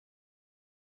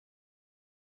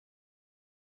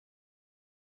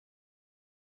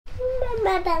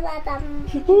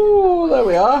Ooh, there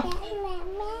we are.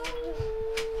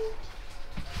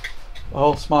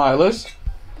 All smilers.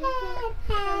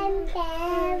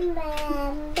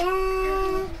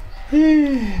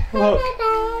 Look.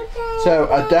 So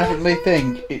I definitely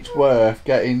think it's worth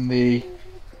getting the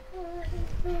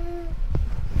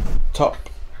top,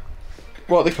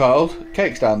 what are they called?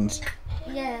 Cake stands.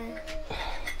 Yeah.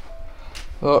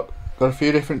 Look, got a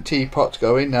few different teapots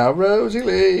going now. Rosie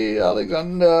Lee,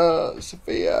 Alexander,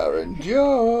 Sophia and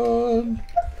John.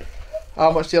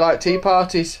 How much do you like tea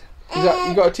parties? You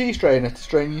got a tea strainer to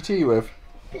strain your tea with?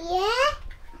 Yeah.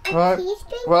 Right.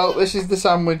 Well, this is the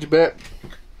sandwich bit.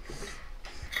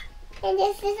 And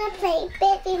this is a plate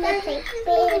bit and a plate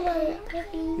bit.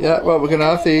 Yeah, well, we're going to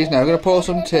have these now. We're going to pour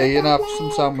some tea and have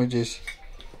some sandwiches.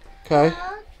 Okay.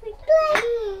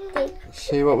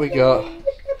 See what we got.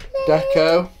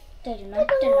 Deco.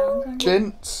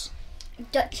 Chintz.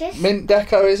 Duchess. Mint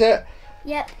deco, is it?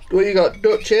 Yep. What you got?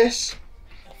 Duchess.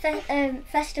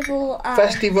 Festival.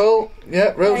 Festival.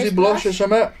 Yeah. Rosy Rose blush or blush.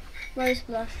 something. Rose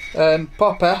blush. And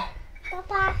Popper.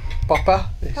 Papa. Popper.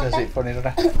 He says it funny,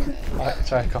 doesn't he? Right,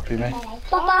 try and copy me.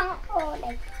 Papa. Or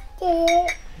like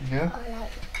this. Yeah. Or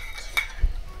like.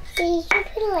 See, you can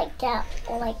put it like that.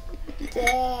 Or like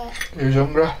this. Who's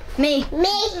hungry? Me. Me.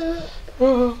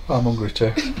 Oh, I'm hungry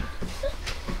too.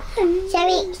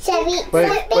 Shall we?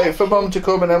 Wait for Mum to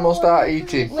come and then we'll start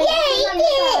eating.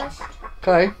 Yeah,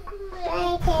 Okay.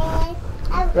 okay.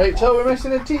 Right, so we're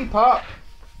missing a teapot.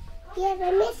 Yeah,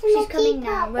 we're missing She's a coming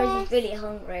now. teapot. Rose is really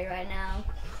hungry right now.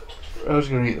 Rose's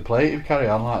going to eat the plate if you carry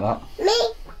on like that. Me.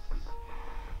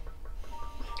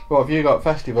 What have you got?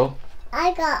 Festival?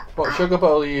 I got. What sugar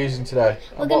bowl are you using today?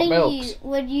 And what milks?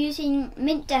 We're using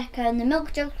mint deco, and the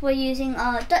milk jugs we're using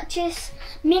are Duchess,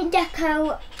 mint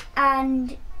deco,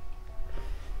 and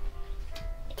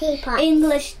Teapot.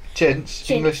 English Chintz.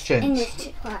 English chintz.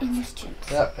 English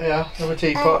chintz. Yeah, another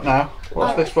teapot now.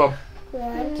 What's this one?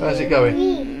 Where's it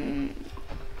going?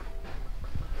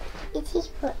 The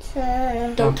teapot's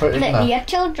Don't put it in let there. me your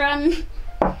children.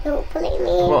 don't put it in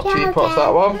me. What teapot's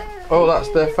that one? Oh, that's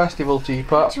the festival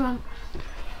teapot.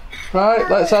 Right,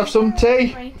 let's have some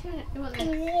tea.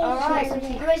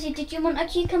 Alright, Rosie, did you want a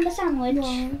cucumber sandwich?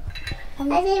 I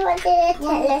didn't want the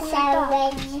Nutella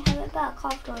sandwich. Have it back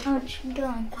afterwards. Oh, it's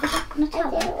done. I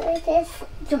Nutella. didn't want this.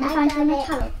 Do you want me to find some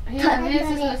Nutella? Yeah, here's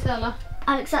his Nutella.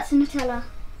 Alex, that's a Nutella.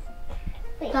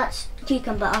 Wait. That's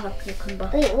cucumber. I have cucumber.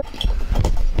 Wait.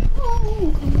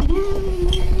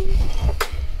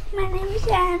 My name is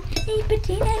Anne. Hey,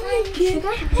 Bettina.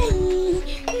 Sugar.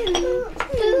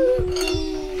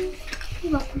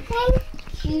 You're welcome.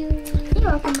 Thank you. You're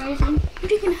welcome, Rosie. I'm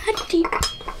drinking hot tea.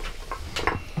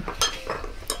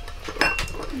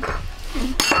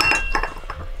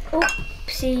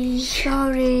 Oopsie,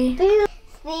 sorry.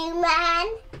 Spoon man.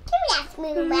 Give me that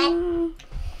spoon man.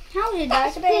 How did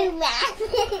that Spoon man.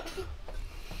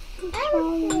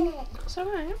 It's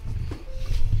alright.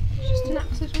 It's just an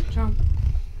accident, John.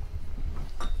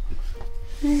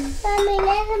 Mommy,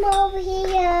 let him over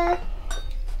here.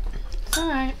 It's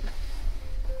alright.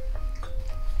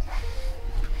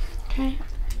 Okay.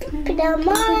 Put on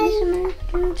mine.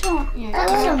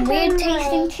 That's some weird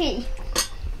tasting tea.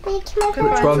 Which Which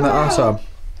one that I saw?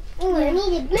 I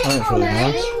need a bit I don't feel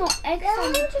nice. Eggs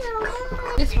on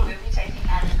This one.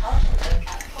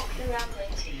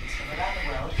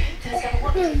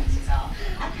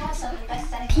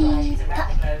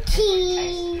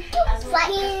 tea.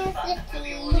 Right here, the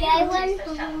tea. I want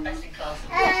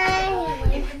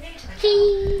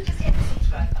tea.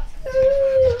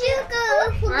 Sugar,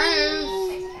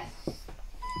 please.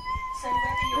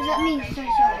 What does that mean? So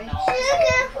sorry.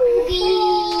 Sugar,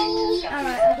 please.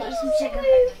 Alright, I'll get you some sugar.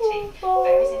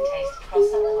 Varies in taste across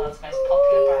some of the world's most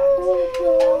popular brands.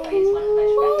 Belvry is one of the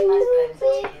most recognised blends of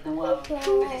tea in the world.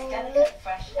 With its delicate,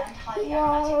 fresh and highly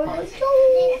aromatic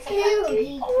quality, it's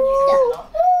effective, often used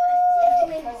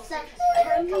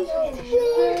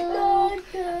as a lot.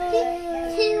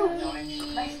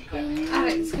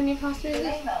 Alex, can you pass me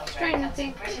the strainer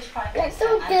thing? That's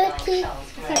so dirty.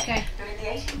 It's okay.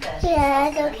 Yeah,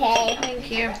 it's okay.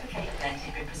 Thank you.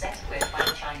 Presented with by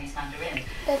the Chinese Mandarin.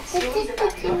 That's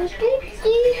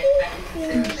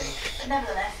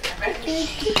Nevertheless, a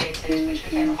revolutionary creative which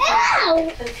became a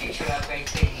Ow! for the future of great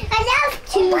tea. I have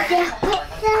two different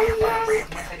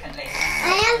Significantly.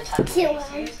 I have two.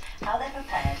 How they're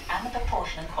prepared and the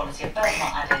proportion and quality of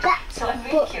bergamot added. So I'm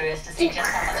really curious to see just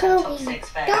how much the top 6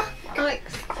 vary.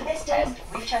 Alex. For this test,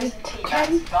 we've chosen tea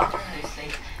bags rather than loose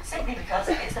leaf, simply because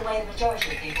it's the way the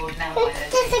majority of people would now buy their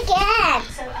Let's do tea. this again.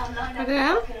 So our lineup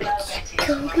Yeah. of popular tea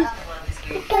from around the world this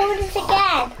week. Do this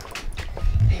again.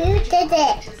 Who did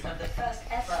it? Of the first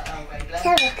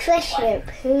Let's have a question.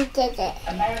 Who did it?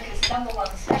 America's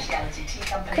 #1 specialty tea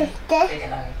company, This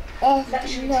Bigelow. is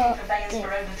Luxury tea not purveyors good.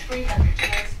 for over 300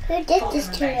 years. Who did this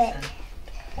Fortnum to and it? Mason.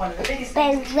 One of the biggest Ben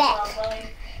businesses Red. worldwide.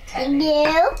 Is Technic.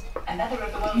 you? Another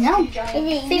of the world's No. tea Is giants.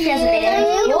 it Steve hasn't been in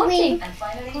you? naughty. And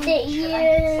finally, Is it you? Sri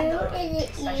Lankan Is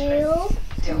it specialist you?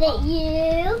 Is Still it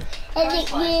you? Is it Price-wise,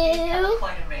 these cover you?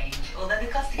 quite a range, although the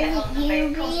cost to get Is hold of it them you?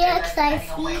 may cost Yes, I depending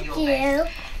on where see you're you.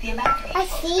 based. The American I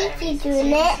teapots see you varies, doing so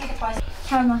you it. see the price.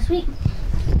 Caramel sweet.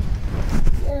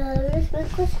 Let's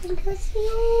make question because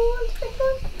you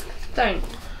Don't.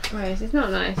 Rose, it's not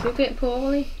nice. You'll get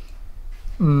poorly.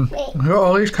 We've got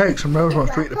all these cakes and Rose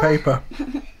wants to eat the paper.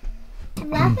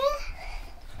 Rabbit?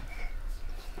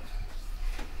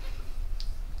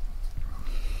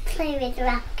 Play with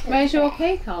rabbit. Where's your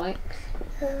cake, Alex?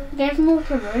 Give more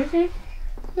to Rosie.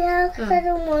 Yeah, because I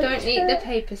don't want Don't to. eat the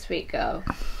paper, sweet girl.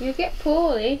 You'll get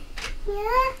poorly. Yeah,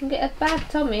 You'll get a bad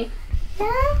tummy.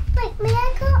 yeah, like me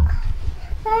I got.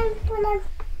 When I'm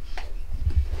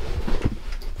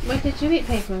When did you eat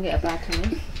paper and get a bad tummy?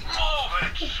 Move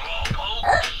it,